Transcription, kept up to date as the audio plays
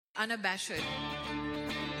unabashed,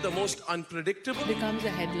 the most unpredictable, becomes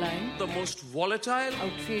a headline, the most volatile,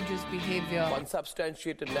 outrageous behavior,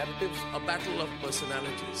 unsubstantiated narratives, a battle of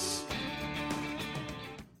personalities.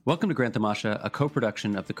 Welcome to Grand Tamasha, a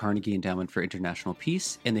co-production of the Carnegie Endowment for International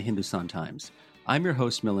Peace and the Hindustan Times. I'm your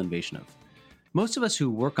host, Milan. Most of us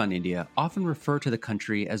who work on India often refer to the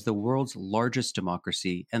country as the world's largest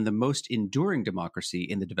democracy and the most enduring democracy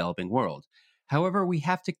in the developing world. However, we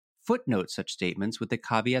have to footnote such statements with the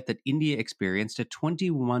caveat that India experienced a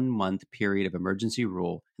 21-month period of emergency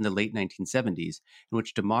rule in the late 1970s, in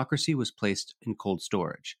which democracy was placed in cold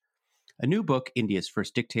storage. A new book, India's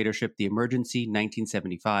First Dictatorship The Emergency,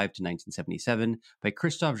 1975 to 1977, by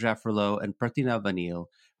Christophe Jaffrelot and Pratinav Anil,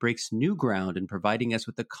 breaks new ground in providing us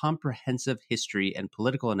with a comprehensive history and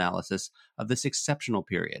political analysis of this exceptional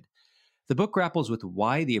period. The book grapples with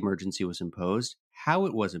why the emergency was imposed, how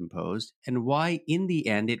it was imposed, and why, in the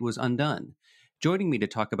end, it was undone. Joining me to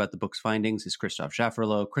talk about the book's findings is Christophe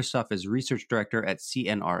Jaffrelot. Christophe is research director at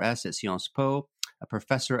CNRS at Sciences Po, a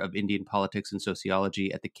professor of Indian politics and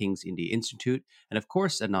sociology at the King's India Institute, and of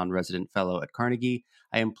course, a non-resident fellow at Carnegie.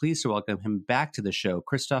 I am pleased to welcome him back to the show.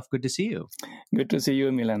 Christophe, good to see you. Good to see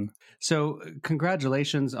you, Milan. So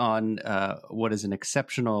congratulations on what is an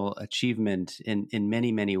exceptional achievement in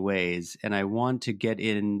many, many ways. And I want to get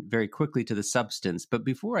in very quickly to the substance. But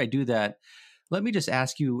before I do that, let me just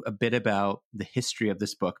ask you a bit about the history of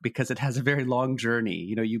this book, because it has a very long journey.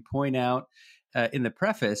 You know, you point out in the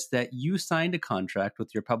preface that you signed a contract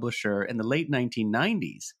with your publisher in the late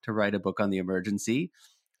 1990s to write a book on the emergency.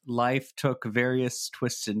 Life took various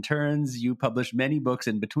twists and turns. You published many books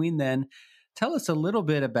in between then. Tell us a little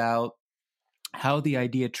bit about how the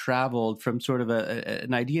idea traveled from sort of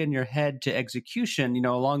an idea in your head to execution. You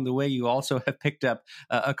know, along the way, you also have picked up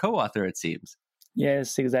a co-author, it seems.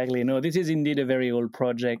 Yes, exactly. No, this is indeed a very old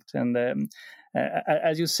project. And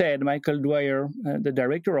as you said, Michael Dwyer, the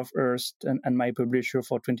director of Hearst and my publisher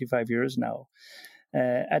for 25 years now,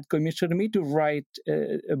 had commissioned me to write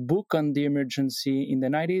a book on the emergency in the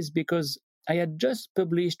 90s because I had just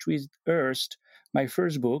published with Hearst my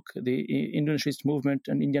first book, The Indonesianist Movement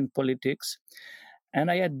and Indian Politics.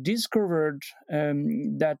 And I had discovered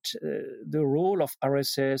that the role of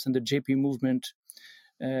RSS and the JP movement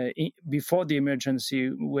before the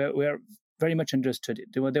emergency were very much understood.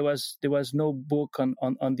 There was no book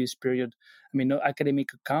on this period. I mean, no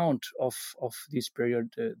academic account of this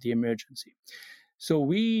period, the emergency. So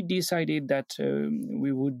we decided that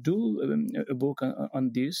we would do a book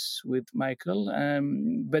on this with Michael.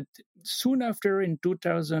 But soon after, in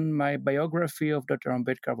 2000, my biography of Dr.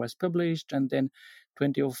 Ambedkar was published, and then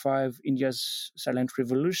 2005, India's Silent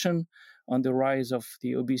Revolution, on the rise of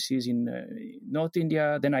the OBCs in North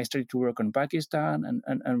India. Then I started to work on Pakistan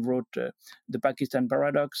and wrote The Pakistan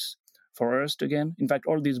Paradox for Hearst again. In fact,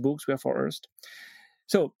 all these books were for Hearst.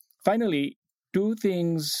 So finally, two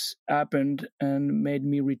things happened and made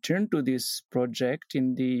me return to this project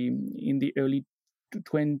in the early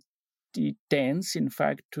 2010s. In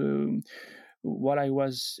fact, while I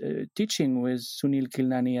was teaching with Sunil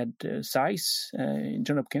Kilnani at SAIS in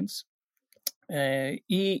Johns Hopkins,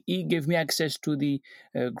 he gave me access to the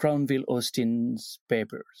Granville-Austin's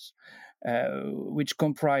papers, which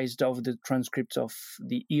comprised of the transcripts of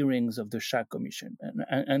the hearings of the Shah Commission.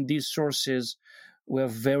 And these sources were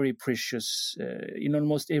very precious in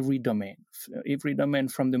almost every domain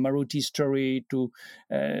from the Maruti story to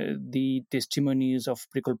the testimonies of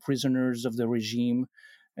political prisoners of the regime,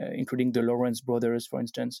 including the Lawrence brothers, for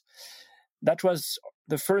instance. That was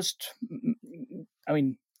the first,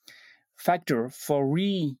 factor for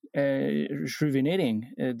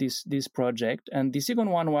rejuvenating this project. And the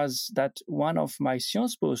second one was that one of my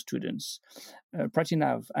Sciences Po students,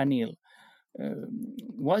 Pratinav, Anil,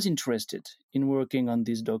 was interested in working on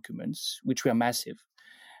these documents, which were massive.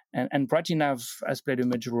 And Pratinav has played a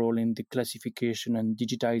major role in the classification and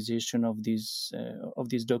digitization of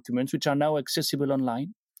these documents, which are now accessible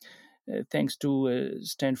online, thanks to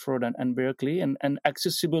Stanford and Berkeley, and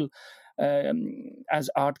accessible as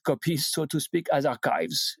hard copies, so to speak, as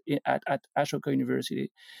archives at Ashoka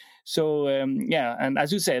University. So, and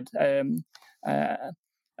as you said,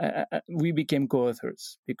 we became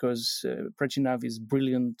co-authors because Pratinav is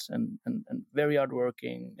brilliant and very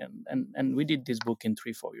hardworking, and we did this book in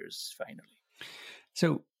 3-4 years, finally.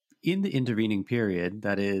 So in the intervening period,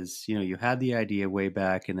 that is, you had the idea way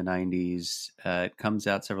back in the 90s, it comes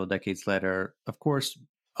out several decades later. Of course,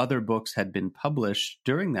 other books had been published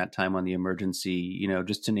during that time on the emergency,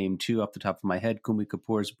 just to name two off the top of my head. Kumi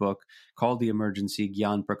Kapoor's book called The Emergency,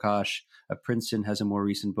 Gyan Prakash of Princeton has a more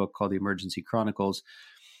recent book called The Emergency Chronicles.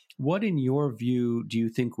 What, in your view, do you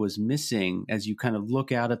think was missing as you kind of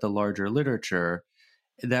look out at the larger literature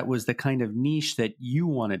that was the kind of niche that you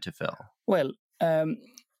wanted to fill? Well,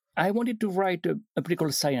 I wanted to write a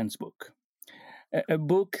political science book, a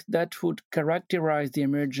book that would characterize the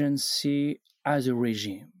emergency as a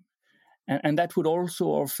regime. And that would also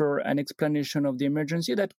offer an explanation of the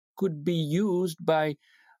emergency that could be used by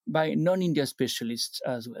non-India specialists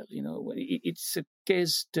as well. It's a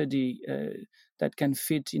case study that can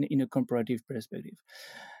fit in a comparative perspective.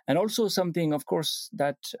 And also something, of course,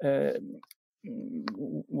 that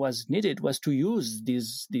was needed was to use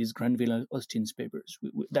these Granville and Austin's papers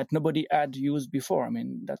that nobody had used before. I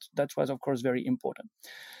mean, that was, of course, very important.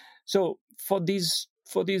 So for these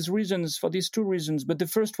two reasons, but the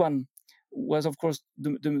first one was, of course,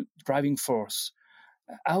 the driving force.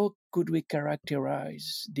 How could we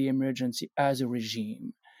characterize the emergency as a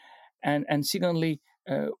regime? And secondly,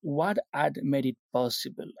 what had made it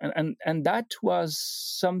possible? And that was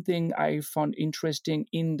something I found interesting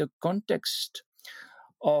in the context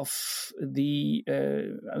of the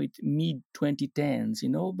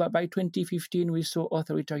mid-2010s. But by 2015, we saw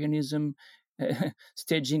authoritarianism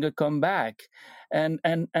staging a comeback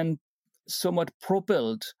and somewhat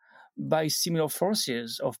propelled by similar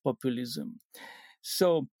forces of populism.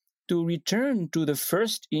 So to return to the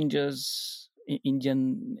first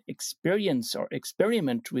Indian experience or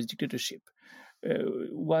experiment with dictatorship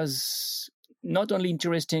was not only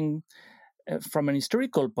interesting from an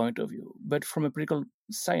historical point of view, but from a political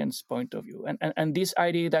science point of view. And this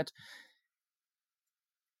idea that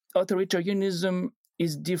authoritarianism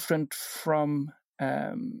is different from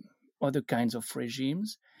other kinds of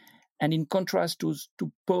regimes. And in contrast to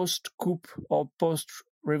post-coup or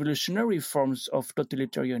post-revolutionary forms of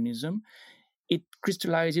totalitarianism, it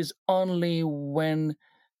crystallizes only when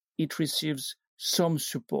it receives some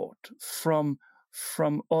support from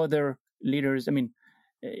other leaders. I mean,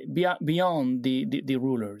 beyond the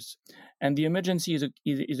rulers. And the emergency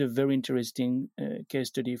is a very interesting case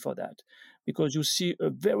study for that, because you see a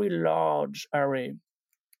very large array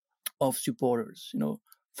of supporters,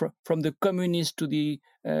 from the communists to the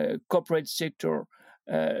corporate sector,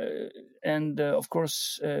 and of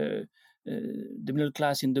course the middle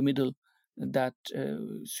class in the middle that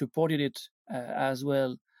supported it as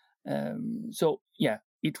well. So yeah,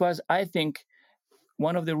 it was, I think,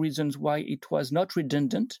 one of the reasons why it was not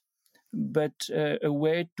redundant, but a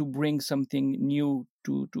way to bring something new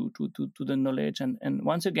to the knowledge, and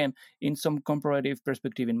once again in some comparative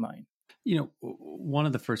perspective in mind. One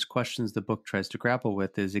of the first questions the book tries to grapple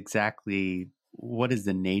with is exactly what is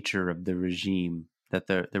the nature of the regime that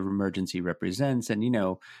the emergency represents. And,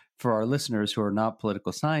 for our listeners who are not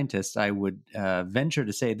political scientists, I would venture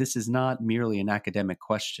to say this is not merely an academic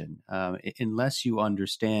question. Unless you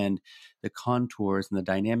understand the contours and the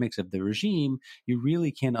dynamics of the regime, you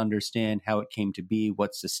really can't understand how it came to be,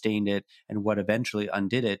 what sustained it, and what eventually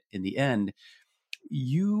undid it in the end.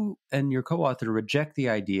 You and your co-author reject the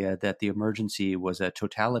idea that the emergency was a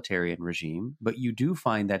totalitarian regime, but you do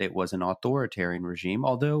find that it was an authoritarian regime,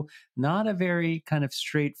 although not a very kind of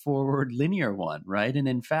straightforward linear one, right? And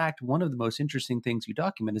in fact, one of the most interesting things you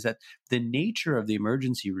document is that the nature of the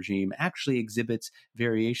emergency regime actually exhibits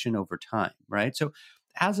variation over time, right? So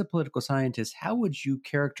as a political scientist, how would you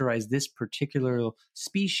characterize this particular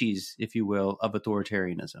species, if you will, of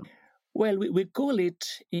authoritarianism? Well, we call it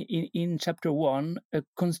in chapter 1 a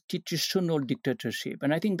constitutional dictatorship.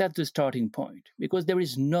 And I think that's the starting point, because there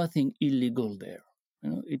is nothing illegal there.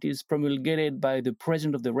 It is promulgated by the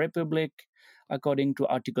President of the Republic according to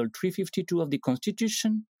Article 352 of the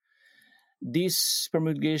Constitution. This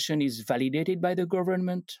promulgation is validated by the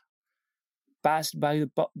government, passed by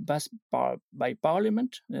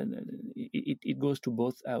Parliament. It goes to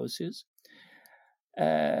both houses.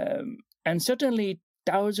 And certainly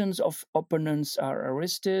thousands of opponents are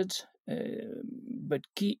arrested, but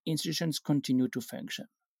key institutions continue to function.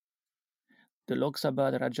 The Lok Sabha,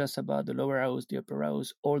 the Rajya Sabha, the lower house, the upper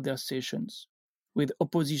house, all their sessions, with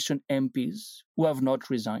opposition MPs who have not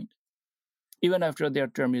resigned, even after their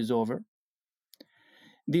term is over.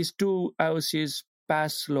 These two houses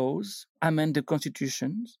pass laws, amend the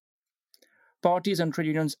constitutions. Parties and trade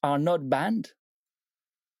unions are not banned.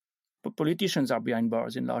 Politicians are behind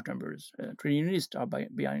bars in large numbers. Trade unionists are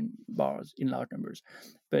behind bars in large numbers.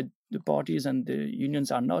 But the parties and the unions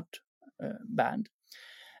are not banned.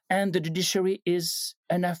 And the judiciary is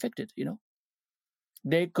unaffected,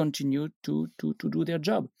 They continue to do their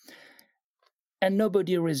job. And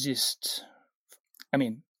nobody resists. I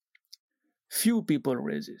mean, few people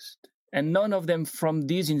resist. And none of them from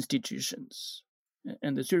these institutions.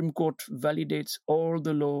 and the Supreme Court validates all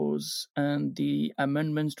the laws and the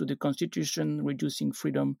amendments to the Constitution reducing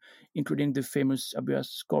freedom, including the famous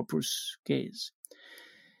habeas corpus case.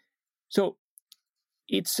 So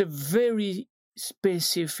it's a very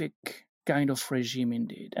specific kind of regime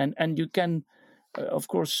indeed. And you can, of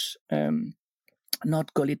course,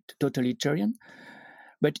 not call it totalitarian,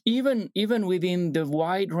 but even within the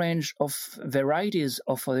wide range of varieties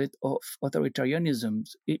of authoritarianism,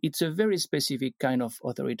 it's a very specific kind of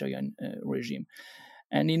authoritarian regime.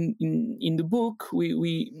 And in the book,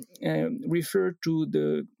 we refer to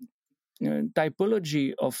the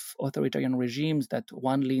typology of authoritarian regimes that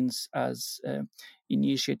Juan Lins has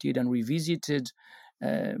initiated and revisited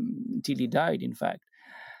till he died, in fact,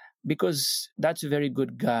 because that's a very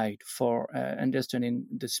good guide for understanding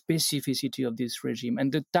the specificity of this regime.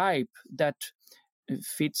 And the type that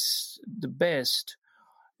fits the best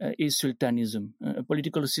is sultanism, a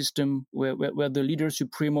political system where the leader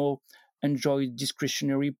supremo enjoys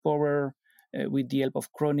discretionary power with the help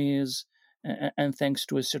of cronies and thanks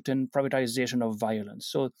to a certain privatization of violence.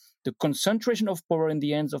 So the concentration of power in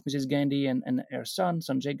the hands of Mrs. Gandhi and her son,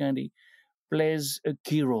 Sanjay Gandhi, plays a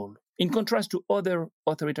key role. In contrast to other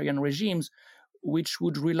authoritarian regimes, which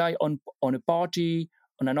would rely on a party,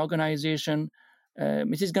 on an organization,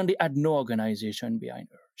 Mrs. Gandhi had no organization behind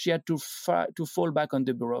her. She had to fall back on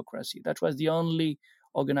the bureaucracy. That was the only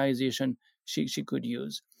organization she could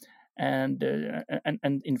use. And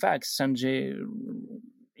in fact, Sanjay,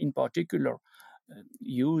 in particular,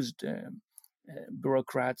 used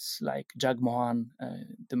bureaucrats like Jagmohan,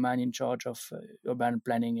 the man in charge of urban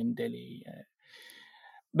planning in Delhi.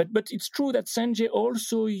 But it's true that Sanjay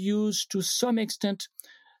also used, to some extent,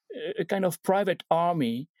 a kind of private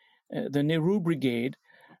army, the Nehru Brigade,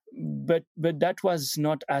 but that was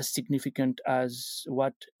not as significant as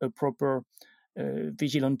what a proper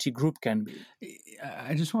vigilante group can be.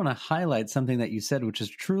 I just want to highlight something that you said, which is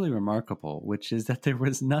truly remarkable, which is that there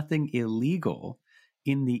was nothing illegal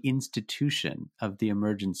in the institution of the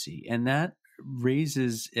emergency. And that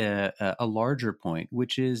raises a larger point,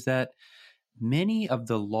 which is that many of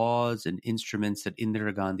the laws and instruments that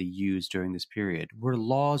Indira Gandhi used during this period were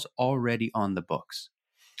laws already on the books.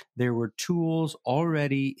 There were tools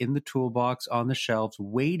already in the toolbox on the shelves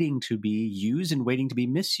waiting to be used and waiting to be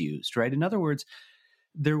misused, right? In other words,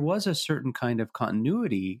 there was a certain kind of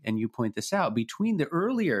continuity, and you point this out, between the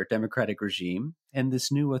earlier democratic regime and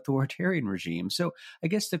this new authoritarian regime. So I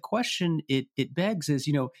guess the question it begs is,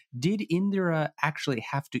 did Indira actually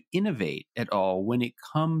have to innovate at all when it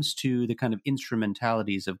comes to the kind of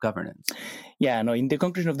instrumentalities of governance? Yeah, no, in the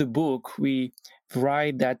conclusion of the book, we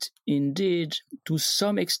write that indeed, to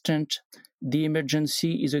some extent, the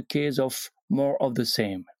emergency is a case of more of the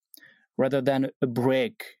same, rather than a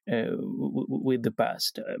break with the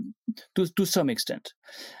past, to some extent.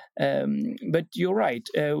 But you're right.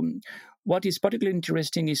 What is particularly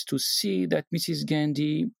interesting is to see that Mrs.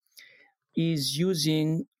 Gandhi is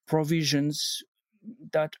using provisions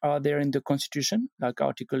that are there in the Constitution, like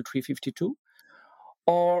Article 352,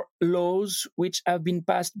 or laws which have been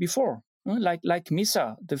passed before, like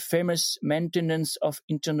MISA, the famous Maintenance of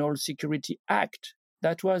Internal Security Act,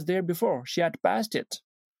 that was there before. She had passed it.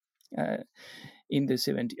 In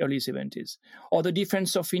the early 70s, or the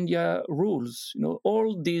Defense of India rules.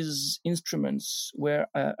 All these instruments were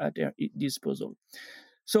at their disposal.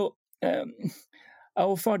 So,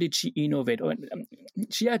 how far did she innovate?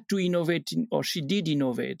 She had to innovate, or she did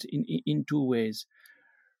innovate in two ways.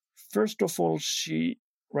 First of all, she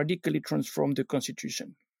radically transformed the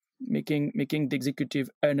Constitution, making the executive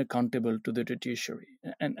unaccountable to the judiciary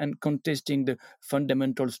and contesting the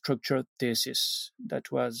fundamental structure thesis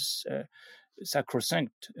that was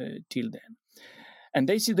sacrosanct till then. And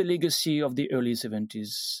they see the legacy of the early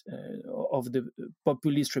 70s, of the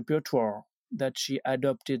populist repertoire that she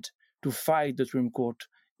adopted to fight the Supreme Court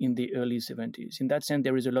in the early 70s. In that sense,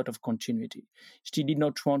 there is a lot of continuity. She did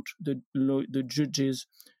not want the judges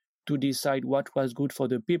to decide what was good for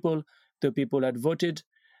the people. The people had voted,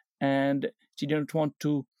 and she didn't want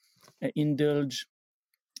to indulge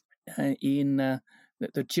in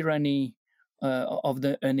the tyranny of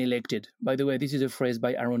the unelected. By the way, this is a phrase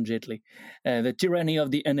by Arun Jaitley. The tyranny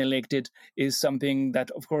of the unelected is something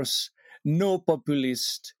that, of course, no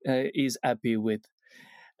populist is happy with.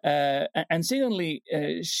 And secondly,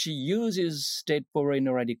 she uses state power in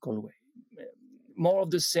a radical way. More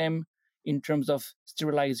of the same in terms of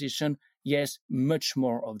sterilization, yes, much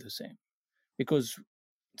more of the same. Because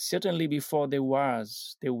certainly before there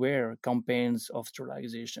were campaigns of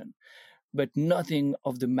sterilization, but nothing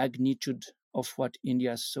of the magnitude of what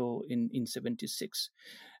India saw in 76.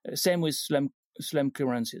 Same with slum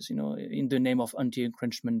clearances, in the name of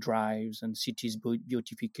anti-encroachment drives and cities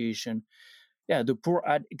beautification. Yeah, the poor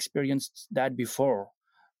had experienced that before,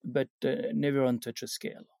 but never on such a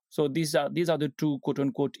scale. So these are the two quote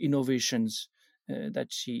unquote innovations that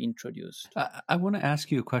she introduced. I want to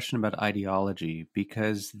ask you a question about ideology,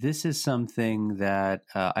 because this is something that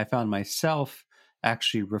I found myself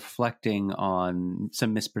actually reflecting on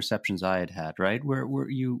some misperceptions I had, right? Where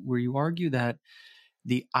you argue that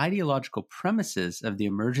the ideological premises of the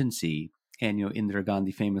emergency, and Indira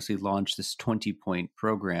Gandhi famously launched this 20-point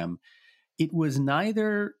program. It was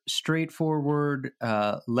neither straightforward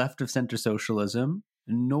left of center socialism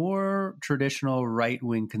nor traditional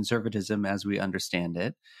right-wing conservatism as we understand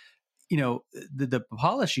it. The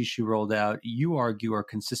policies she rolled out, you argue, are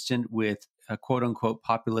consistent with quote-unquote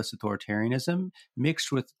populist authoritarianism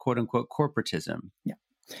mixed with quote-unquote corporatism. Yeah.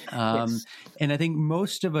 Yes. And I think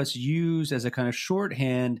most of us use as a kind of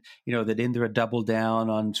shorthand, that Indira doubled down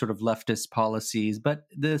on sort of leftist policies, but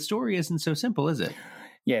the story isn't so simple, is it?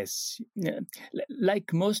 Yes.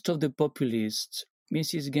 Like most of the populists,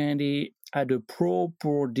 Mrs. Gandhi had a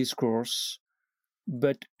pro-poor discourse,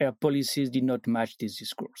 but her policies did not match this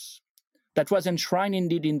discourse. That was enshrined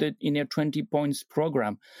indeed in her 20 points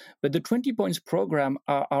program. But the 20 points program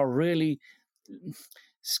are really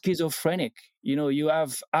schizophrenic. You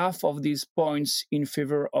have half of these points in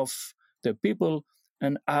favor of the people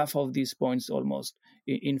and half of these points almost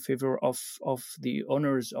in favor of the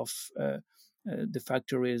owners of the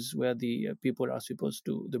factories where the poor are supposed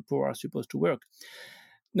to work.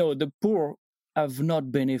 No, the poor have not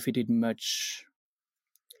benefited much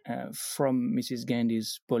from Mrs.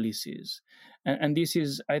 Gandhi's policies. And this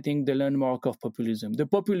is, I think, the landmark of populism. The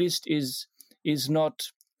populist is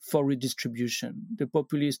not for redistribution. The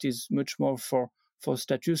populist is much more for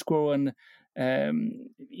status quo. And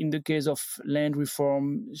in the case of land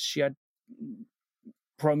reform, she had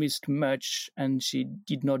promised much and she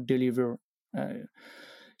did not deliver.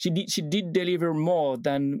 She did deliver more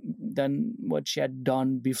than what she had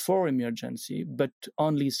done before emergency, but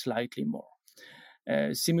only slightly more.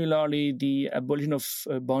 Similarly, the abolition of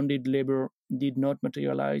bonded labor did not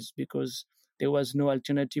materialize because there was no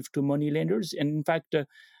alternative to money lenders. And in fact,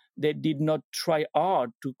 they did not try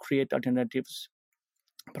hard to create alternatives.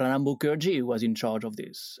 Pratinav Mukherjee was in charge of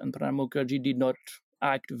this, and Pratinav Mukherjee did not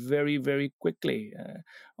act very, very quickly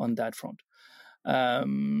on that front.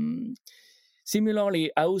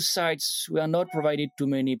 Similarly, house sites were not provided to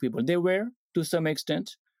many people. They were to some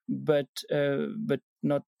extent, but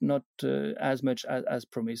not as much as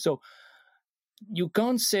promised. So you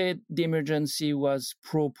can't say the emergency was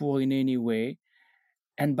pro-poor in any way.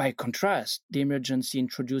 And by contrast, the emergency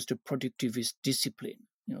introduced a productivist discipline.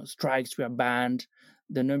 Strikes were banned.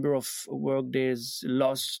 The number of work days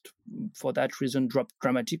lost for that reason dropped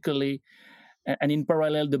dramatically. And in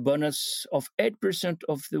parallel, the bonus of 8%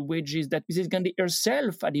 of the wages that Mrs. Gandhi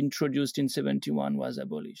herself had introduced in 1971 was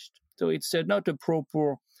abolished. So it's not a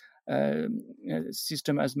pro-poor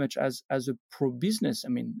system as much as a pro-business,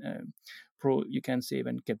 you can say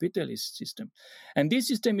even capitalist system. And this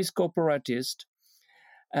system is corporatist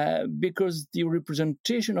because the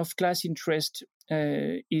representation of class interest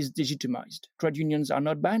is legitimized. Trade unions are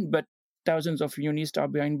not banned, but thousands of unionists are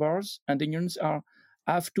behind bars, and the unions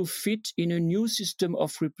have to fit in a new system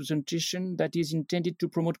of representation that is intended to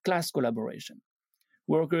promote class collaboration.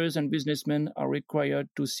 Workers and businessmen are required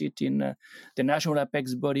to sit in the national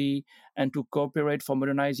apex body and to cooperate for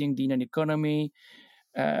modernizing the Indian economy.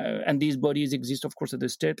 And these bodies exist, of course, at the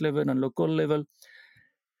state level and local level.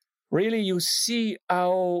 Really, you see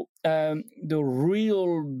how the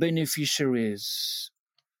real beneficiaries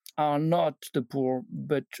are not the poor,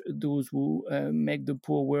 but those who make the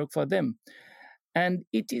poor work for them. And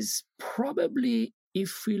it is probably,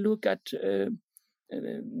 if we look at the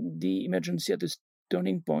emergency at the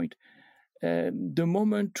turning point, the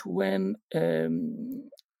moment when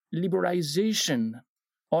liberalization,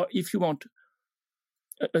 or if you want,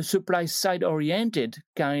 a supply side oriented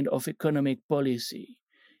kind of economic policy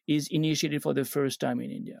is initiated for the first time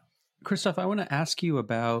in India. Christophe, I want to ask you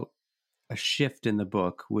about a shift in the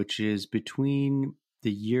book, which is between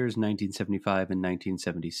the years 1975 and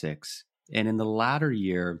 1976. And in the latter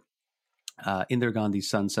year, Indira Gandhi's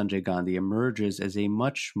son, Sanjay Gandhi, emerges as a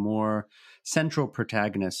much more central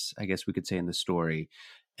protagonist, I guess we could say, in the story,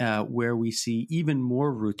 where we see even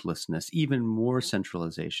more ruthlessness, even more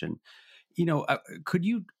centralization. Could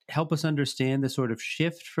you help us understand the sort of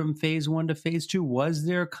shift from phase one to phase two? Was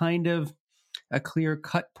there kind of a clear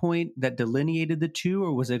cut point that delineated the two,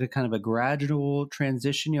 or was it a kind of a gradual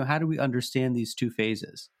transition? How do we understand these two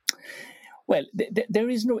phases? Well, there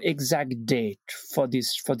is no exact date for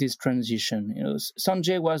this transition.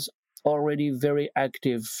 Sanjay was already very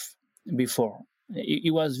active before.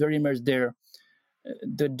 He was very much there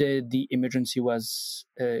the day the emergency was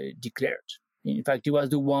declared. In fact, he was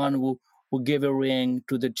the one who gave a ring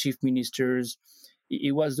to the chief ministers.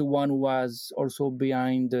 He was the one who was also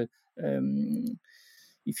behind the,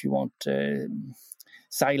 if you want,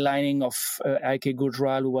 sidelining of Ike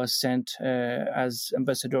Gujral, who was sent as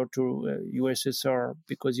ambassador to USSR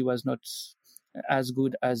because he was not as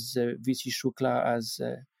good as VC Shukla as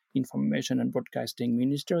information and broadcasting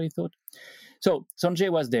minister, he thought. So Sanjay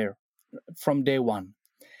was there from day one.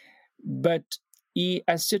 But he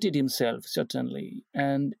asserted himself, certainly,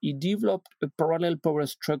 and he developed a parallel power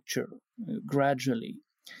structure gradually.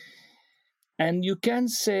 And you can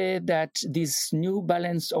say that this new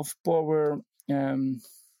balance of power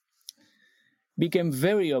became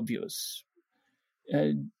very obvious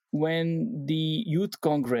when the Youth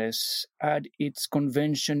Congress had its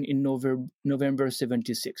convention in November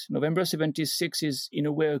 76. November 76 is, in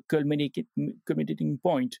a way, a culminating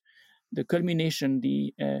point, the culmination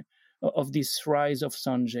of this rise of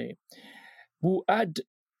Sanjay, who had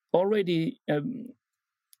already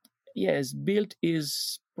built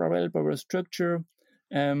his parallel power structure.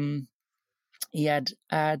 He had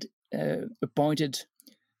appointed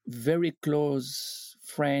very close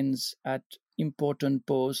friends at important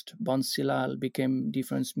posts. Bansilal became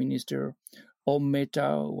defense minister. Om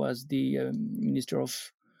Mehta was the minister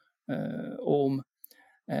of Home.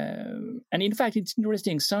 And in fact, it's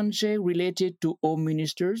interesting. Sanjay related to home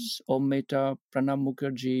ministers, Om Mehta, Pranab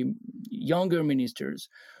Mukherjee, younger ministers,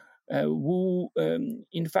 who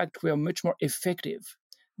in fact were much more effective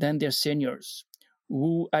than their seniors,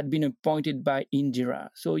 who had been appointed by Indira.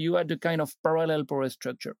 So you had a kind of parallel power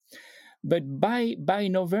structure. But by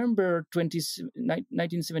November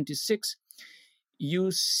 1976,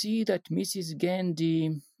 you see that Mrs.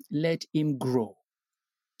 Gandhi let him grow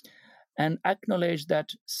and acknowledge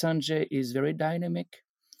that Sanjay is very dynamic.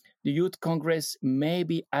 The Youth Congress may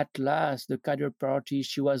be at last the cadre party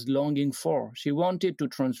she was longing for. She wanted to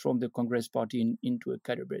transform the Congress party into a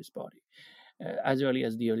cadre-based party as early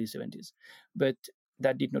as the early 70s. But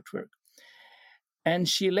that did not work. And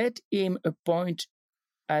she let him appoint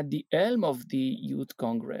at the helm of the Youth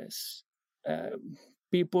Congress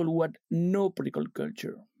people who had no political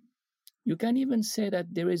culture. You can even say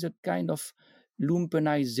that there is a kind of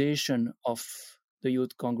lumpenization of the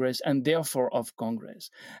Youth Congress and therefore of Congress.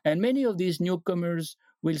 And many of these newcomers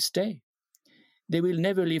will stay. They will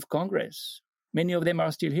never leave Congress. Many of them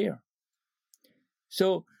are still here.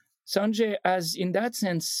 So Sanjay has, in that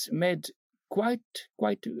sense, made quite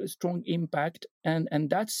a strong impact, and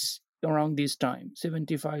that's around this time,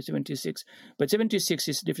 75, 76. But 76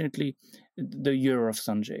 is definitely the year of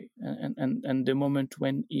Sanjay and the moment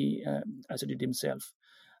when he asserted himself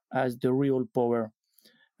as the real power,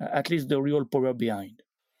 at least the real power behind.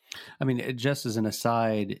 I mean, just as an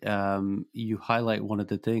aside, you highlight one of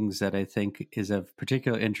the things that I think is of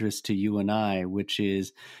particular interest to you and I, which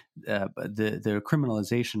is the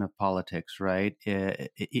criminalization of politics, right?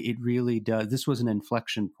 It really does. This was an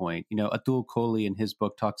inflection point. Atul Kohli in his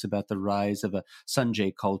book talks about the rise of a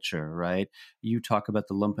Sanjay culture, right? You talk about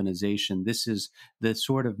the lumpenization. This is the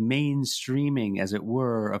sort of mainstreaming, as it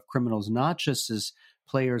were, of criminals, not just as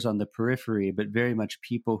players on the periphery, but very much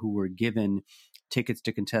people who were given tickets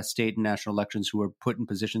to contest state and national elections, who were put in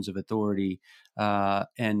positions of authority.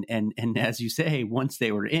 And as you say, once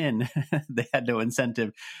they were in, they had no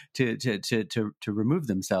incentive to remove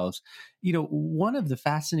themselves. One of the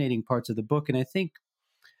fascinating parts of the book, and I think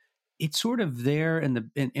it's sort of there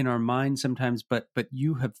in our minds sometimes, but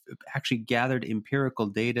you have actually gathered empirical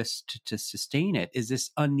data to sustain it, is this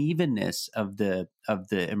unevenness of the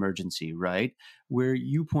emergency, right? Where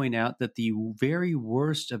you point out that the very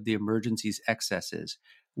worst of the emergency's excesses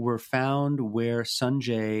were found where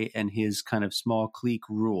Sanjay and his kind of small clique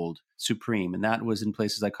ruled supreme, and that was in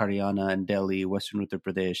places like Haryana and Delhi, Western Uttar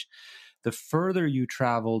Pradesh. The further you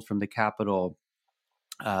traveled from the capital,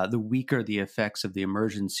 the weaker the effects of the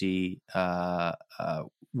emergency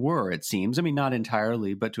were, it seems. I mean, not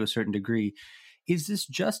entirely, but to a certain degree. Is this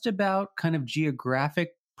just about kind of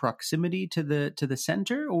geographic proximity to the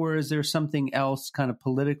center, or is there something else kind of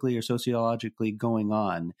politically or sociologically going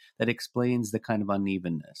on that explains the kind of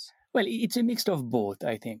unevenness? Well, it's a mix of both,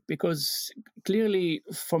 I think, because clearly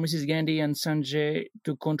for Mrs. Gandhi and Sanjay,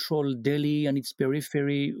 to control Delhi and its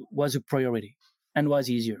periphery was a priority and was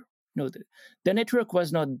easier. The network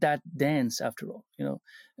was not that dense after all.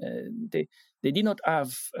 They did not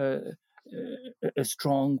have a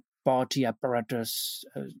strong party apparatus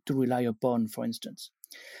to rely upon, for instance.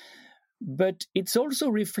 But it's also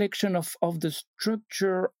a reflection of the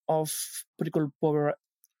structure of political power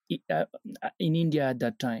in India at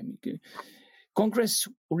that time. Congress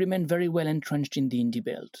remained very well entrenched in the Indie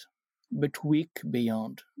Belt, but weak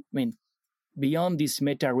beyond. Beyond this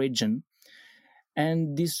meta region.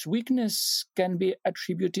 And this weakness can be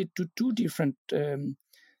attributed to two different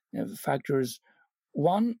factors.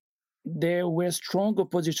 One, there were strong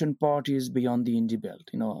opposition parties beyond the Indie Belt,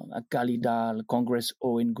 Akali Dal, Congress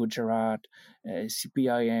O in Gujarat,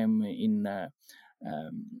 CPIM in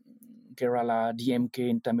Kerala, DMK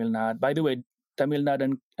in Tamil Nadu. By the way, Tamil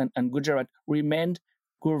Nadu and Gujarat remained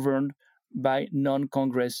governed by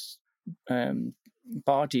non-Congress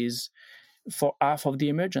parties for half of the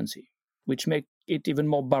emergency, which make it even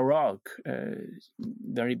more baroque,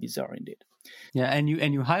 very bizarre indeed. Yeah, and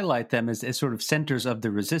you highlight them as sort of centers of the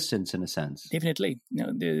resistance in a sense. Definitely.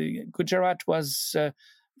 The Gujarat was,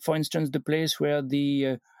 for instance, the place where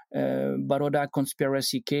the Baroda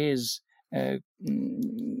conspiracy case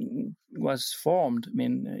was formed,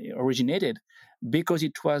 originated, because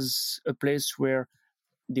it was a place where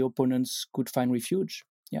the opponents could find refuge.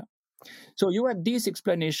 Yeah. So you had this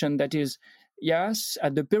explanation that is, yes,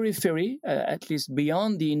 at the periphery, at least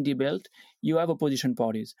beyond the Indie Belt, you have opposition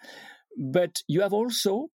parties. But you have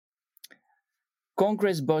also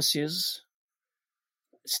Congress bosses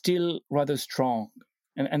still rather strong.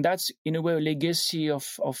 And that's, in a way, a legacy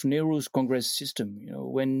of Nehru's Congress system,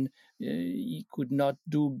 when he could not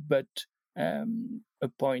do but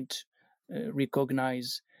appoint,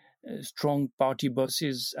 recognize strong party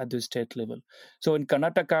bosses at the state level. So in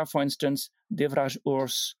Karnataka, for instance, Devraj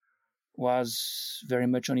Urs was very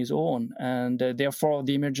much on his own, and therefore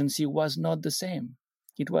the emergency was not the same.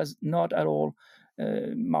 It was not at all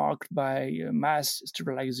marked by mass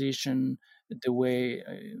sterilization the way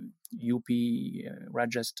UP,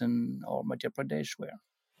 Rajasthan, or Madhya Pradesh were.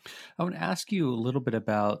 I want to ask you a little bit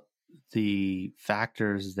about the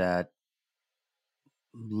factors that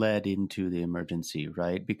led into the emergency,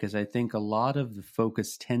 right? Because I think a lot of the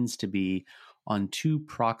focus tends to be on two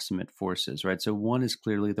proximate forces, right? So one is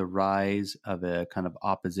clearly the rise of a kind of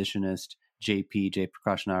oppositionist Jai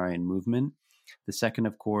Prakash Narayan movement. The second,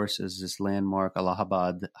 of course, is this landmark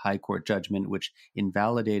Allahabad High Court judgment, which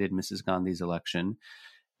invalidated Mrs. Gandhi's election.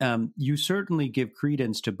 You certainly give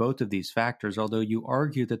credence to both of these factors, although you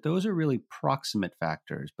argue that those are really proximate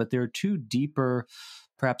factors, but there are two deeper,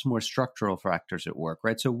 perhaps more structural factors at work,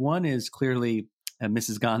 right? So one is clearly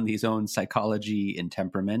Mrs. Gandhi's own psychology and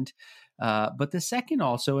temperament. But the second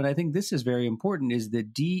also, and I think this is very important, is the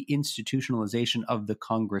deinstitutionalization of the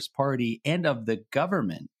Congress Party and of the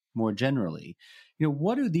government more generally.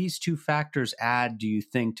 What do these two factors add, do you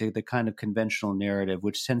think, to the kind of conventional narrative,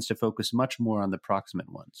 which tends to focus much more on the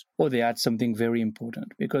proximate ones? Well, they add something very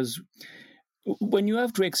important, because when you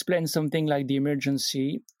have to explain something like the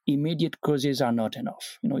emergency, immediate causes are not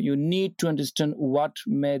enough. You need to understand what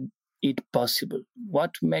made it possible,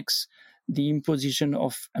 what makes the imposition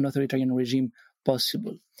of an authoritarian regime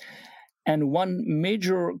possible. And one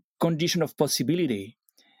major condition of possibility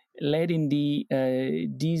led in the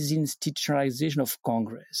deinstitutionalization of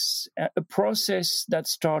Congress, a process that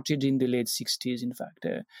started in the late 60s, in fact.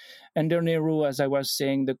 Under Nehru, as I was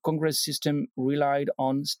saying, the Congress system relied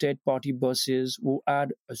on state party bosses who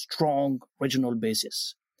had a strong regional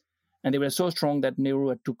basis. And they were so strong that Nehru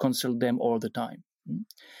had to consult them all the time. In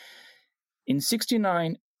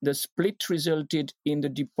 1969, the split resulted in the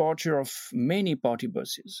departure of many party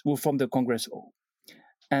bosses who formed the Congress O.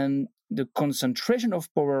 And the concentration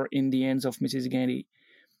of power in the hands of Mrs. Gandhi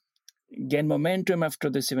gained momentum after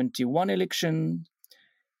the 1971 election.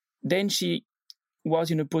 Then she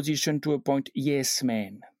was in a position to appoint yes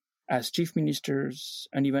men as chief ministers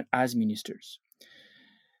and even as ministers.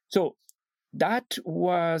 So that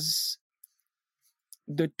was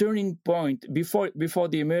the turning point. Before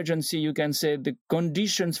the emergency, you can say the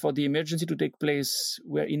conditions for the emergency to take place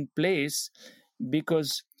were in place,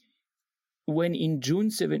 because when on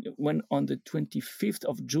the 25th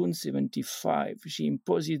of June 1975, she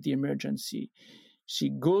imposes the emergency,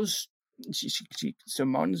 she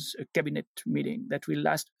summons a cabinet meeting that will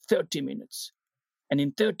last 30 minutes. And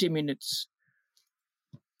in 30 minutes,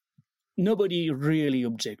 nobody really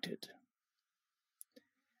objected.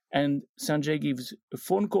 And Sanjay gives a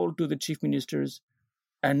phone call to the chief ministers,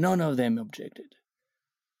 and none of them objected.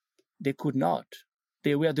 They could not.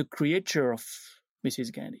 They were the creature of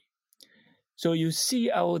Mrs. Gandhi. So you see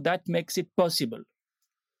how that makes it possible.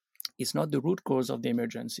 It's not the root cause of the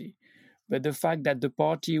emergency, but the fact that the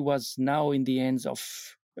party was now in the hands of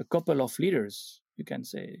a couple of leaders, you can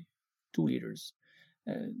say 2 leaders,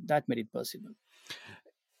 that made it possible.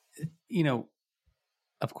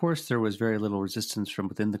 of course, there was very little resistance from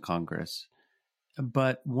within the Congress.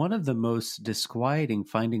 But one of the most disquieting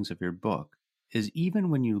findings of your book is even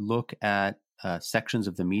when you look at sections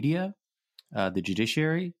of the media, the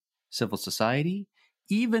judiciary, civil society,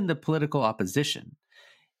 even the political opposition,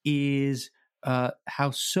 is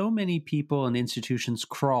how so many people and institutions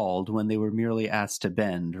crawled when they were merely asked to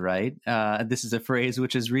bend, right? This is a phrase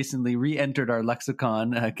which has recently re-entered our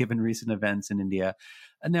lexicon, given recent events in India.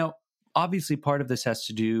 Now, obviously, part of this has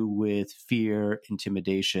to do with fear,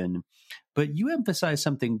 intimidation, but you emphasize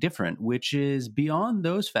something different, which is beyond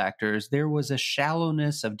those factors, there was a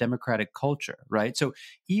shallowness of democratic culture, right? So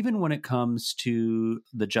even when it comes to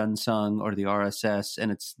the Jan Sangh or the RSS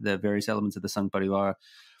and it's the various elements of the Sangh Parivar,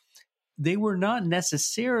 they were not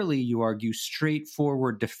necessarily, you argue,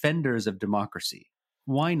 straightforward defenders of democracy.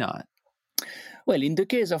 Why not? Well, in the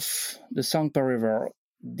case of the Sangh Parivar,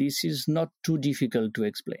 this is not too difficult to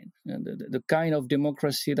explain. The kind of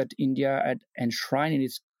democracy that India had enshrined in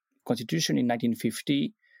its constitution in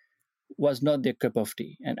 1950 was not their cup of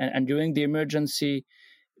tea. And during the emergency,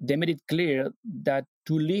 they made it clear that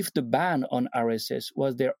to lift the ban on RSS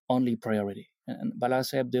was their only priority. And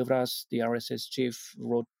Balasaheb Devras, the RSS chief,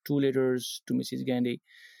 wrote 2 letters to Mrs. Gandhi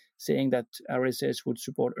saying that RSS would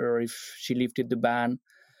support her if she lifted the ban.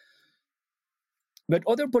 But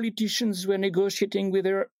other politicians were negotiating with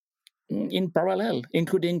her in parallel,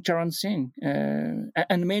 including Charan Singh.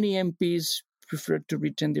 And many MPs preferred to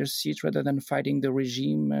retain their seats rather than fighting the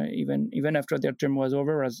regime, even after their term was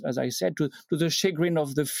over, as I said, to the chagrin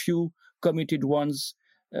of the few committed ones,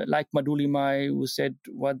 like Madhulimai, who said,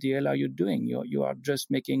 "What the hell are you doing? You are just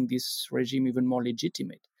making this regime even more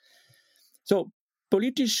legitimate." So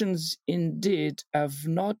politicians indeed have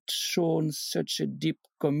not shown such a deep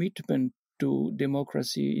commitment to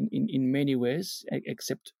democracy in many ways,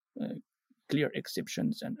 except clear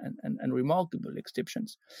exceptions and remarkable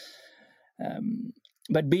exceptions.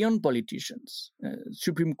 But beyond politicians,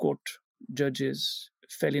 Supreme Court judges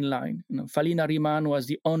fell in line. Fali Nariman was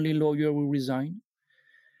the only lawyer who resigned.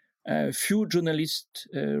 Few journalists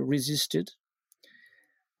resisted.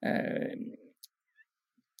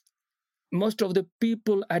 Most of the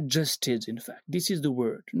people adjusted, in fact. This is the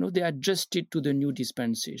word. They adjusted to the new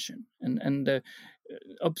dispensation. And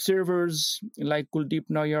observers like Kuldeep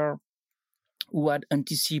Nayar, who had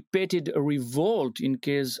anticipated a revolt in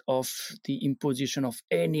case of the imposition of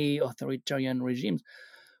any authoritarian regimes,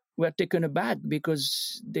 were taken aback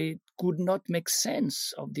because they could not make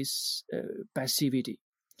sense of this passivity.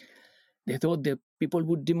 They thought the people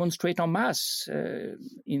would demonstrate en masse.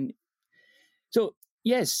 So,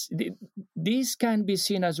 yes, this can be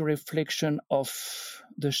seen as a reflection of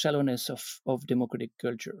the shallowness of democratic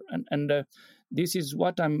culture. And this is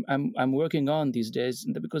what I'm working on these days,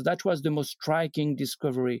 because that was the most striking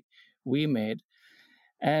discovery we made.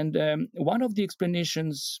 And one of the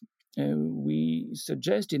explanations we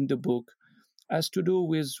suggest in the book has to do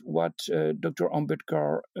with what Dr.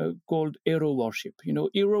 Ambedkar called hero worship.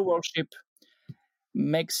 Hero worship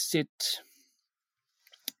makes it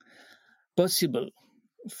possible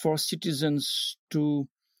for citizens to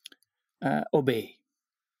obey.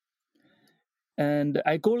 And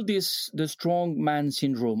I call this the strong man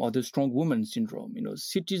syndrome or the strong woman syndrome.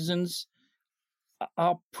 Citizens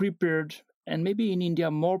are prepared, and maybe in India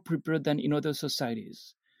more prepared than in other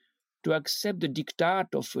societies, to accept the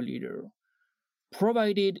diktat of a leader,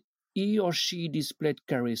 provided he or she displayed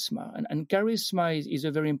charisma. And charisma is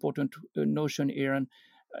a very important notion here. And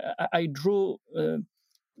I draw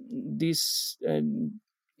this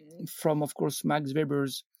from, of course, Max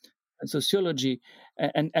Weber's sociology.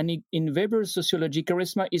 And in Weber's sociology,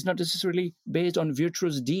 charisma is not necessarily based on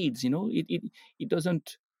virtuous deeds. It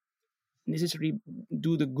doesn't necessarily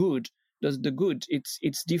does the good.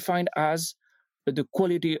 It's defined as the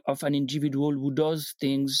quality of an individual who does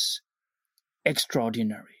things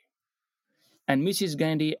extraordinary. And Mrs.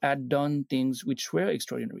 Gandhi had done things which were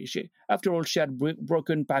extraordinary. After all, she had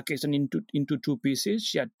broken Pakistan into 2 pieces.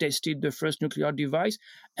 She had tested the first nuclear device,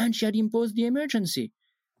 and she had imposed the emergency.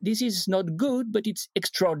 This is not good, but it's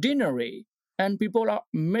extraordinary, and people are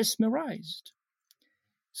mesmerized.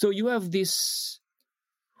 So you have this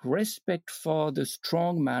respect for the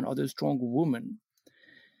strong man or the strong woman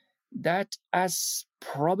that has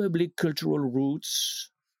probably cultural roots,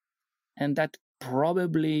 and that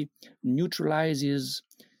probably neutralizes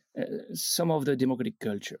some of the democratic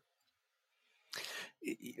culture.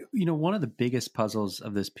 One of the biggest puzzles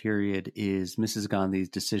of this period is Mrs. Gandhi's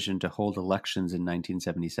decision to hold elections in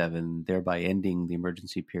 1977, thereby ending the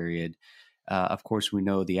emergency period. Of course, we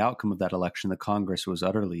know the outcome of that election. The Congress was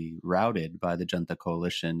utterly routed by the Janta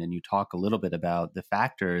coalition. And you talk a little bit about the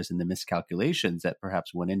factors and the miscalculations that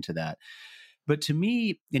perhaps went into that. But to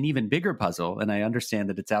me, an even bigger puzzle, and I understand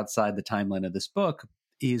that it's outside the timeline of this book,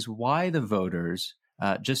 is why the voters,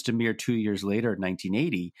 just a mere 2 years later,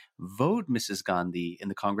 1980, vote Mrs. Gandhi in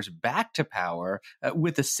the Congress back to power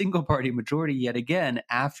with a single party majority yet again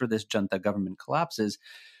after this Janta government collapses.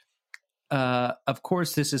 Of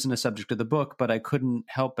course, this isn't a subject of the book, but I couldn't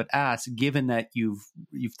help but ask, given that you've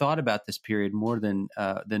thought about this period more than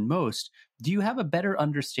most, do you have a better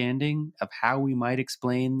understanding of how we might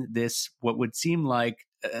explain this, what would seem like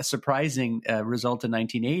a surprising result in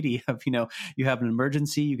 1980 of, you have an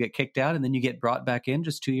emergency, you get kicked out, and then you get brought back in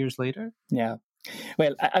just 2 years later? Yeah.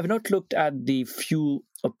 Well, I've not looked at the few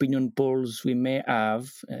opinion polls we may have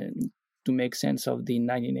to make sense of the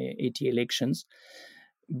 1980 elections.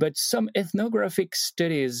 But some ethnographic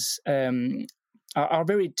studies are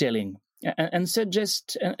very telling and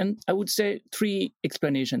suggest, and I would say, three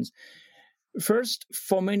explanations. First,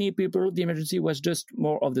 for many people, the emergency was just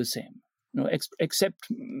more of the same. Except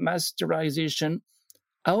mass sterilization,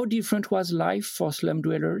 how different was life for slum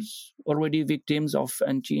dwellers, already victims of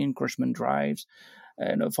anti-encroachment drives,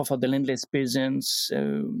 for the landless peasants,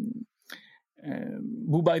 who,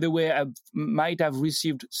 by the way, might have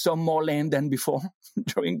received some more land than before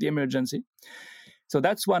during the emergency. So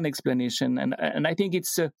that's one explanation, and I think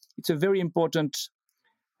it's a very important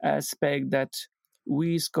aspect that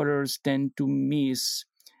we scholars tend to miss,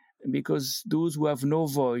 because those who have no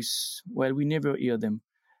voice, well, we never hear them.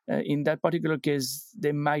 In that particular case,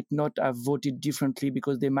 they might not have voted differently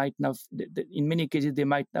because they might not. In many cases, they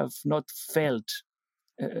might have not felt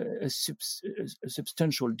a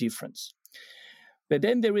substantial difference. But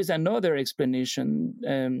then there is another explanation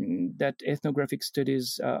that ethnographic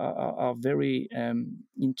studies are very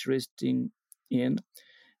interesting in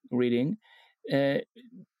reading.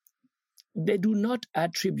 They do not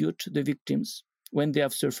attribute the victims, when they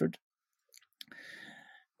have suffered,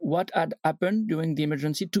 what had happened during the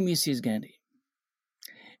emergency to Mrs. Gandhi.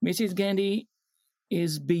 Mrs. Gandhi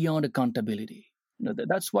is beyond accountability.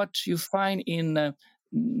 That's what you find in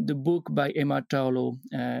the book by Emma Tarlow,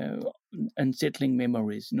 Unsettling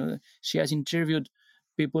Memories. She has interviewed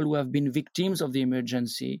people who have been victims of the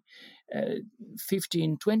emergency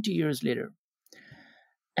 15, 20 years later.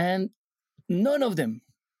 And none of them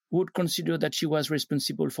would consider that she was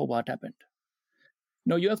responsible for what happened.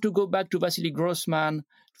 You have to go back to Vasily Grossman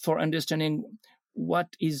for understanding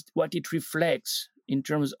what it reflects in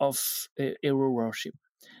terms of hero worship.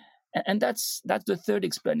 And that's the third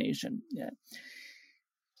explanation. Yeah.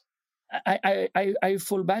 I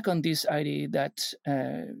fall back on this idea that,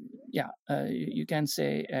 you can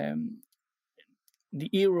say the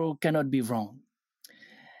hero cannot be wrong.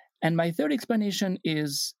 And my third explanation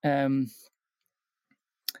is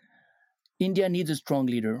India needs a strong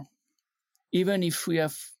leader. Even if we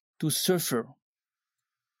have to suffer,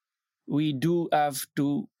 we do have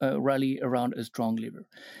to rally around a strong leader.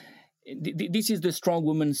 This is the strong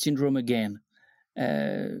woman syndrome again.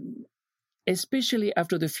 Especially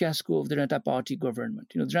after the fiasco of the Janata Party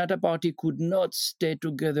government. The Janata Party could not stay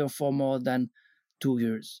together for more than 2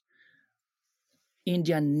 years.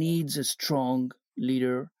 India needs a strong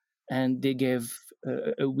leader, and they gave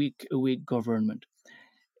a weak government.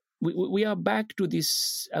 We are back to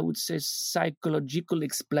this, I would say, psychological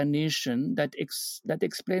explanation that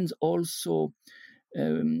explains also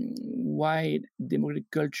why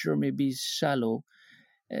democratic culture may be shallow.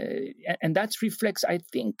 And that reflects, I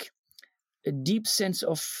think, a deep sense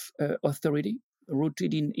of authority,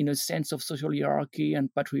 rooted in a sense of social hierarchy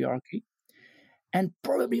and patriarchy, and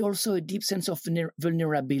probably also a deep sense of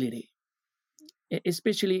vulnerability,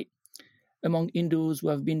 especially among Hindus who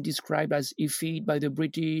have been described as effete by the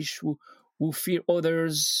British, who fear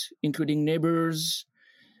others, including neighbors,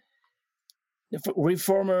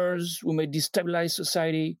 reformers who may destabilize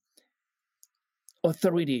society.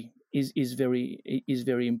 Authority is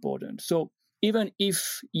very important. So even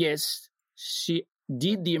if, yes, she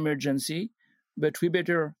did the emergency, but we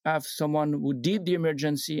better have someone who did the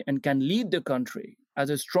emergency and can lead the country as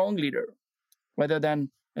a strong leader, rather than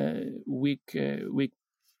weak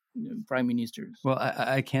prime ministers. Well,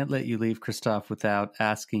 I can't let you leave, Christophe, without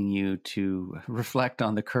asking you to reflect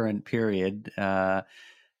on the current period.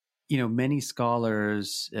 Many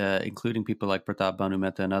scholars, including people like Pratap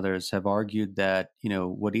Bhanumehta and others, have argued that,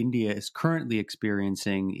 what India is currently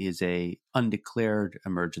experiencing is a undeclared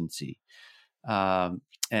emergency.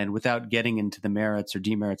 And without getting into the merits or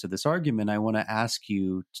demerits of this argument, I want to ask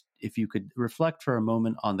you if you could reflect for a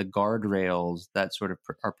moment on the guardrails that sort of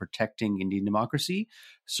are protecting Indian democracy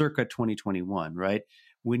circa 2021, right?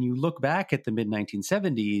 When you look back at the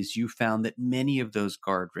mid-1970s, you found that many of those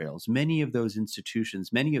guardrails, many of those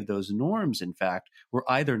institutions, many of those norms, in fact, were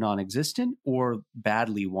either non-existent or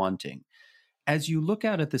badly wanting. As you look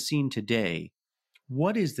out at the scene today,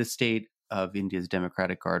 what is the state of India's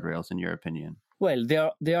democratic guardrails, in your opinion? Well,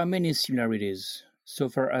 there are many similarities so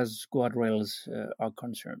far as guardrails are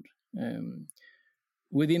concerned.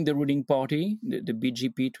 Within the ruling party, the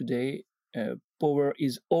BJP today, power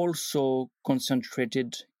is also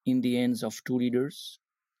concentrated in the hands of two leaders.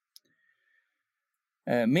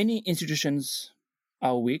 Many institutions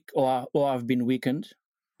are weak or have been weakened,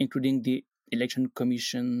 including the Election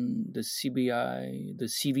Commission, the CBI, the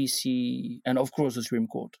CVC, and of course the Supreme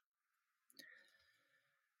Court.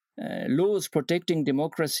 Laws protecting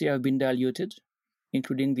democracy have been diluted,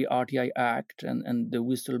 including the RTI Act and the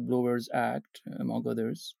Whistleblowers Act, among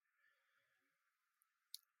others.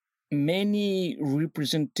 Many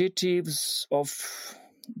representatives of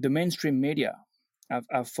the mainstream media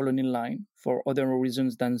have fallen in line for other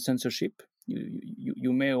reasons than censorship.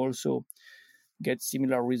 You may also get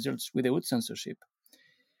similar results without censorship.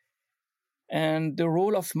 And the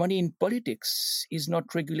role of money in politics is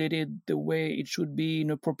not regulated the way it should be in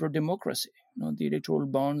a proper democracy. The electoral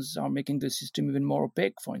bonds are making the system even more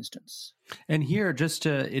opaque, for instance. And here, just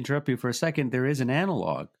to interrupt you for a second, there is an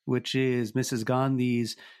analog, which is Mrs.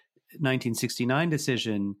 Gandhi's 1969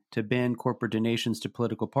 decision to ban corporate donations to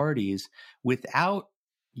political parties without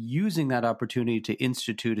using that opportunity to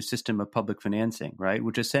institute a system of public financing, right?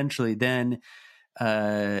 Which essentially then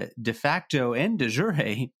de facto and de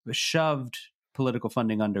jure shoved political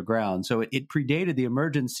funding underground. So it predated the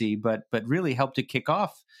emergency, but really helped to kick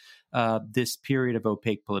off this period of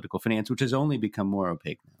opaque political finance, which has only become more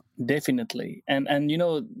opaque now. Definitely. And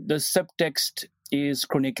the subtext is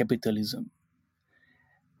crony capitalism.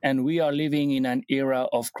 And we are living in an era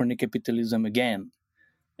of crony capitalism again.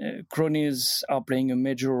 Cronies are playing a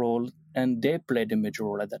major role, and they played a major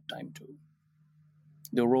role at that time too.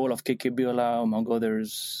 The role of KK Birla, among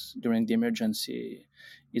others, during the emergency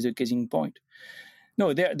is a case in point.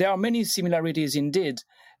 No, there are many similarities indeed.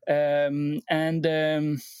 And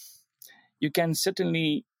you can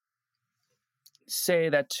certainly say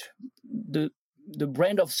that the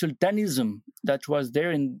brand of sultanism that was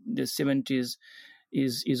there in the 70s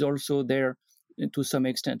is also there to some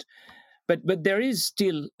extent. But there is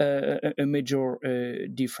still a major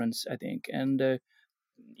difference, I think. And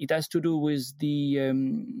it has to do with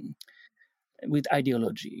with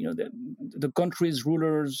ideology. The country's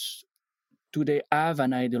rulers today have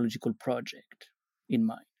an ideological project in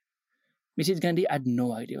mind. Mrs. Gandhi had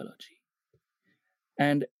no ideology,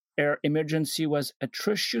 and her emergency was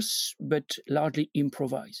atrocious but largely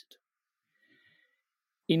improvised.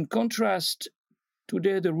 In contrast,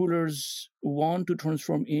 today the rulers want to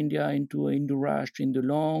transform India into a Hindu Rashtra in the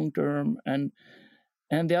long term, and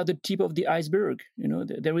they are the tip of the iceberg.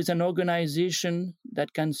 There is an organization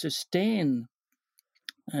that can sustain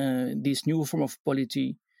this new form of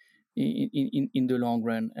polity in the long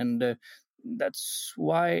run. And that's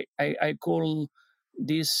why I call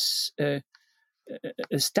this a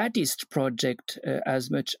statist project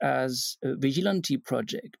as much as a vigilante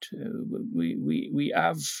project. We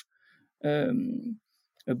have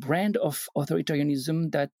a brand of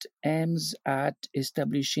authoritarianism that aims at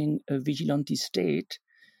establishing a vigilante state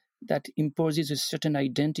that imposes a certain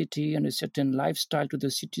identity and a certain lifestyle to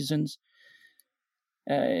the citizens.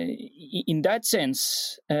 In that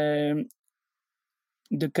sense, the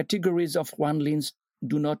categories of Juan Linz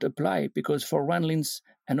do not apply, because for Juan Linz,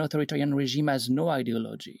 an authoritarian regime has no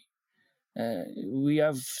ideology. We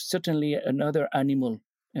have certainly another animal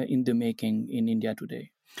in the making in India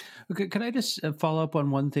today. Okay, can I just follow up on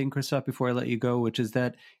one thing, Christophe, before I let you go, which is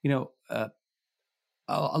that,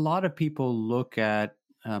 a lot of people look at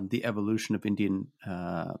the evolution of Indian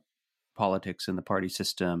politics and the party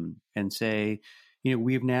system and say,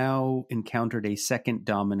 we've now encountered a second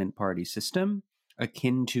dominant party system,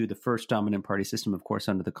 akin to the first dominant party system, of course,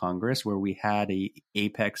 under the Congress, where we had an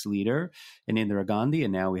apex leader in Indira Gandhi,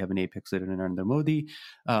 and now we have an apex leader in Narendra Modi.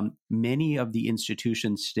 Many of the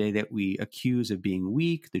institutions today that we accuse of being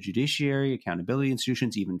weak, the judiciary, accountability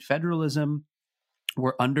institutions, even federalism,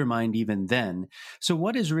 were undermined even then. So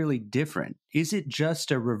what is really different? Is it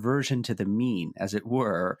just a reversion to the mean, as it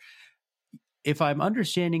were? If I'm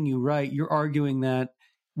understanding you right, you're arguing that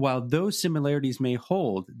while those similarities may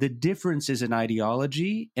hold, the difference is in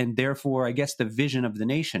ideology and therefore, I guess, the vision of the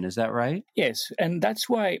nation. Is that right? Yes. And that's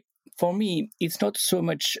why, for me, it's not so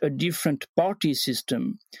much a different party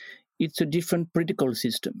system. It's a different political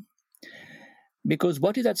system. Because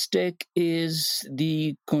what is at stake is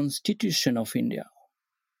the constitution of India.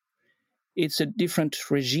 It's a different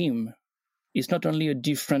regime. It's not only a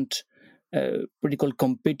different political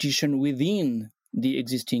competition within the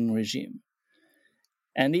existing regime.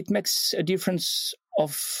 And it makes a difference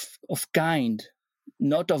of kind,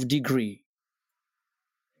 not of degree.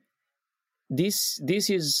 This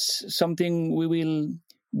is something we will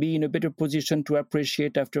be in a better position to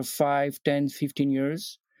appreciate after 5, 10, 15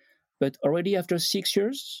 years. But already after 6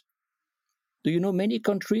 years, do you know many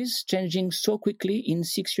countries changing so quickly in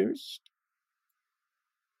 6 years?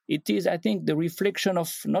 It is, I think, the reflection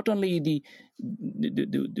of not only the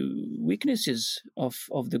weaknesses of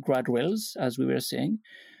the guardrails, as we were saying,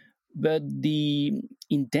 but the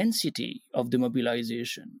intensity of the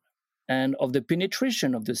mobilization and of the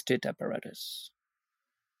penetration of the state apparatus.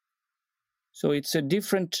 So it's a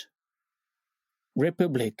different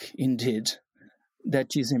republic, indeed,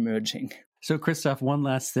 that is emerging. So, Christophe, one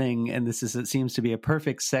last thing, and it seems to be a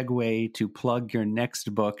perfect segue to plug your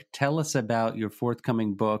next book. Tell us about your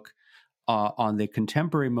forthcoming book on the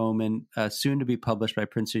contemporary moment, soon to be published by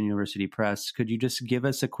Princeton University Press. Could you just give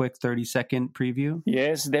us a quick 30-second preview?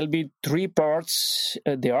 Yes, there'll be 3 parts.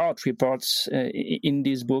 There are 3 parts in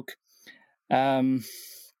this book. In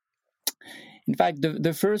fact,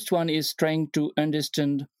 the first one is trying to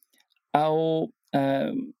understand how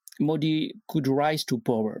Modi could rise to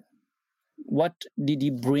power. What did he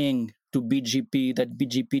bring to BJP that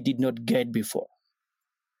BJP did not get before?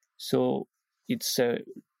 So it's a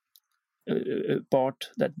part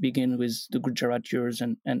that begins with the Gujarat years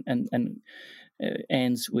and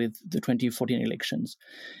ends with the 2014 elections.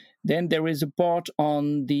 Then there is a part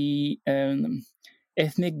on the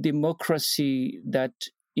ethnic democracy that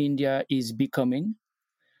India is becoming,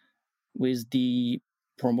 with the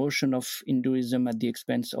promotion of Hinduism at the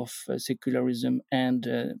expense of secularism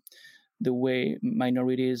and the way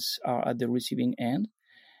minorities are at the receiving end.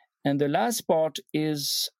 And the last part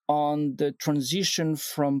is on the transition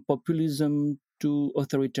from populism to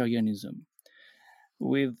authoritarianism,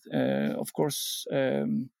 with, of course,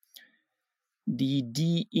 the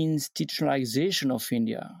deinstitutionalization of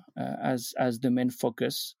India as the main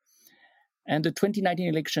focus. And the 2019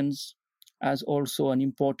 elections as also an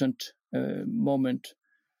important moment,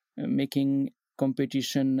 making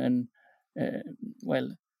competition and,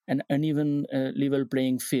 an uneven level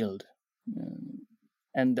playing field.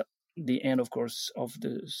 And the end, of course, of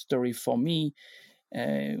the story for me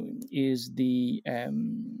is the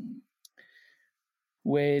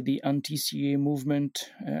way the anti-CA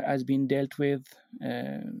movement has been dealt with,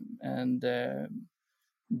 and the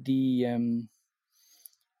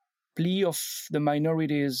plea of the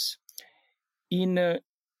minorities in a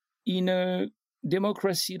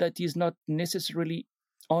democracy that is not necessarily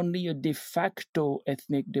only a de facto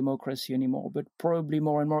ethnic democracy anymore, but probably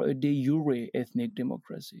more and more a de jure ethnic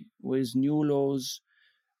democracy, with new laws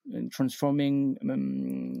and transforming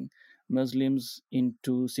Muslims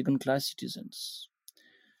into second-class citizens.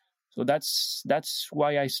 So that's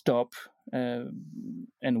why I stop and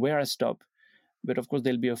where I stop. But of course,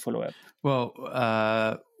 there'll be a follow-up. Well,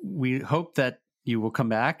 we hope that you will come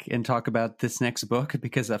back and talk about this next book,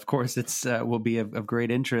 because of course it's will be of great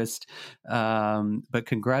interest. But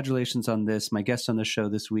congratulations on this. My guest on the show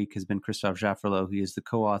this week has been Christophe Jaffrelot. He is the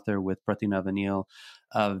co-author with Pratinav Anil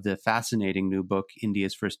of the fascinating new book,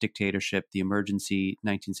 India's First Dictatorship, The Emergency,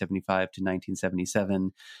 1975 to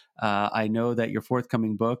 1977. I know that your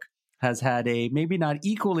forthcoming book has had a maybe not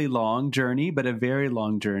equally long journey, but a very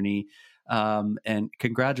long journey. And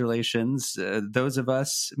congratulations. Those of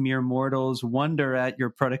us mere mortals wonder at your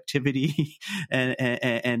productivity and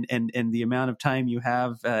the amount of time you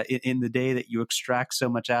have in the day that you extract so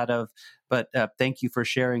much out of. But thank you for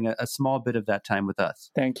sharing a small bit of that time with us.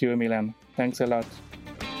 Thank you, Milan. Thanks a lot.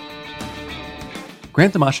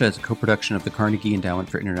 Grand Tamasha is a co-production of the Carnegie Endowment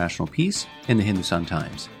for International Peace and the Hindustan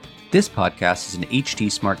Times. This podcast is an HT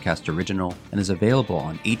Smartcast original and is available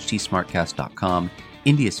on htsmartcast.com,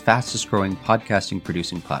 India's fastest-growing podcasting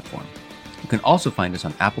producing platform. You can also find us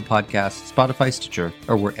on Apple Podcasts, Spotify, Stitcher,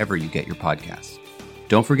 or wherever you get your podcasts.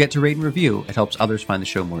 Don't forget to rate and review. It helps others find the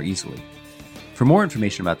show more easily. For more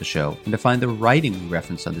information about the show and to find the writing we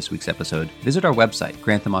referenced on this week's episode, visit our website,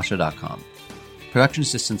 grandtamasha.com. Production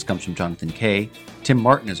assistance comes from Jonathan Kay, Tim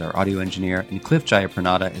Martin is our audio engineer, and Cliff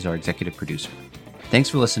Jayapranada is our executive producer. Thanks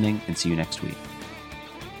for listening, and see you next week.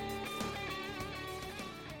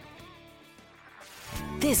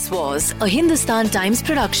 This was a Hindustan Times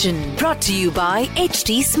production, brought to you by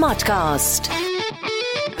HT Smartcast.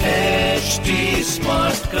 HT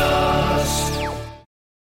Smartcast.